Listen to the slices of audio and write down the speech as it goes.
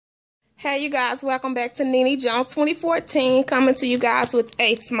Hey you guys, welcome back to Nene Jones 2014, coming to you guys with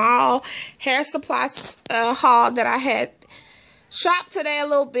a small hair supply haul that I had shopped today a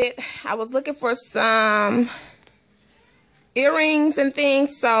little bit. I was looking for some earrings and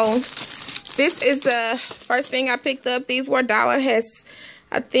things, so this is the first thing I picked up. These were $1. Has,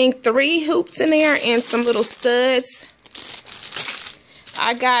 I think, 3 hoops in there and some little studs.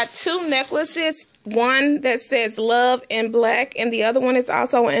 I got 2 necklaces, one that says love in black and the other one is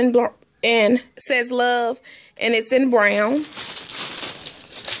also in black and says love and it's in brown.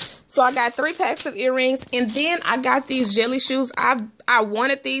 So I got 3 packs of earrings, and then I got these jelly shoes. I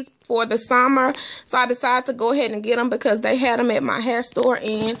wanted these for the summer, so I decided to go ahead and get them because they had them at my hair store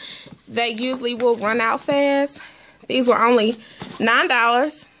and they usually will run out fast. These were only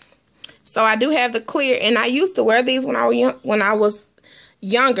 $9. So I do have the clear, and I used to wear these when I was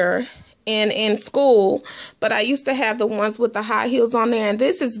younger and in school, but I used to have the ones with the high heels on there, and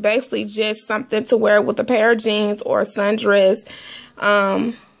this is basically just something to wear with a pair of jeans or a sundress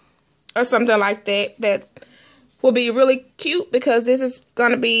or something like that will be really cute because this is going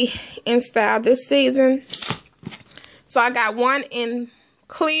to be in style this season. So I got one in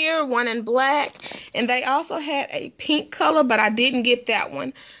clear, one in black, and they also had a pink color, but I didn't get that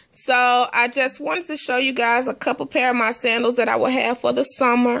one. So I just wanted to show you guys a couple pair of my sandals that I will have for the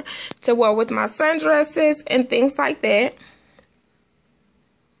summer to wear with my sundresses and things like that.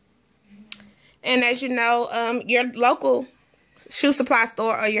 And as you know, your local shoe supply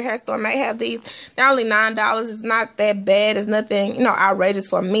store or your hair store may have these. They're only $9. It's not that bad. It's nothing, you know, outrageous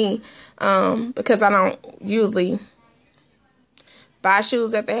for me because I don't usually buy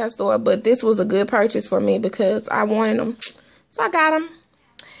shoes at the hair store. But this was a good purchase for me because I wanted them. So I got them.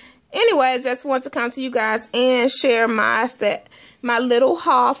 Anyway, just want to come to you guys and share my little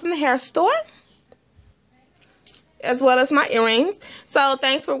haul from the hair store, as well as my earrings. So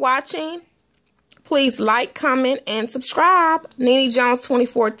thanks for watching. Please like, comment, and subscribe. Nene Jones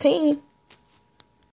 2014.